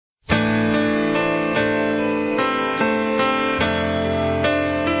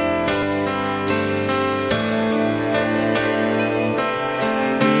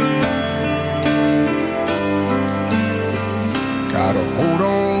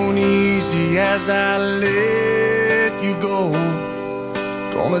as I let you go.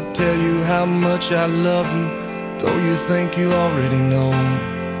 Gonna tell you how much I love you, though you think you already know.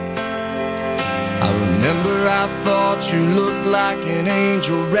 I remember I thought you looked like an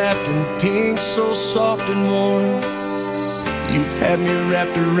angel wrapped in pink, so soft and warm. You've had me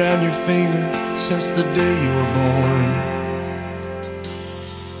wrapped around your finger since the day you were born.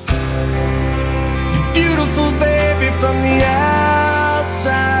 You're beautiful, baby, from the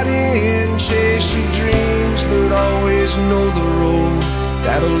outside in. Chase your dreams, but always know the road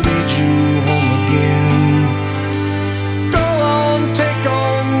that'll lead you home again. Go on, take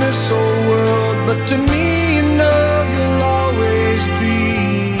on this old world, but to me, you know you'll always be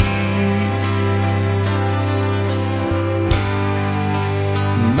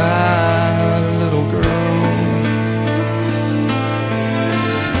my little girl.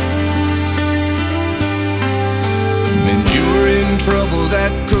 When you were in trouble,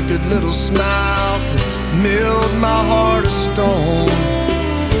 that crooked little smile milled my heart of stone.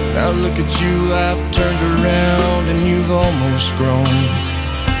 Now look at you, I've turned around and you've almost grown.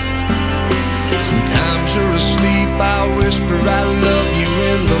 Sometimes you're asleep, I whisper I love you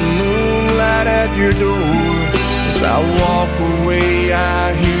in the moonlight at your door. As I walk away,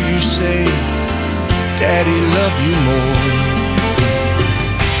 I hear you say, Daddy, love you more.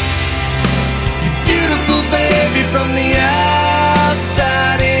 You're beautiful, baby, from the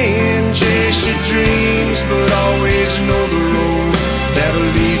outside in. Chase your dreams, but always know the road that'll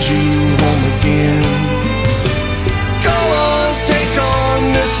lead you home again. Go on, take on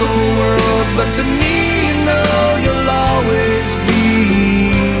this whole world, but to me, you know you'll always be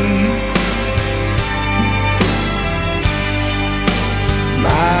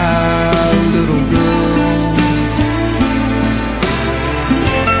my little girl.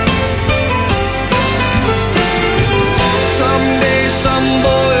 Someday some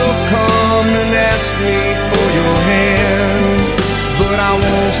boy will come and ask me for your hand, but I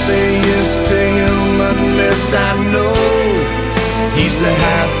won't say yes to him unless I know he's the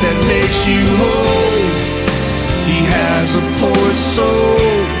half that makes you whole. He has a poet's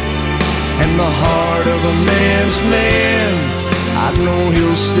soul and the heart of a man's man. I know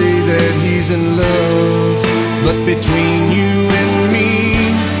he'll say that he's in love, but between you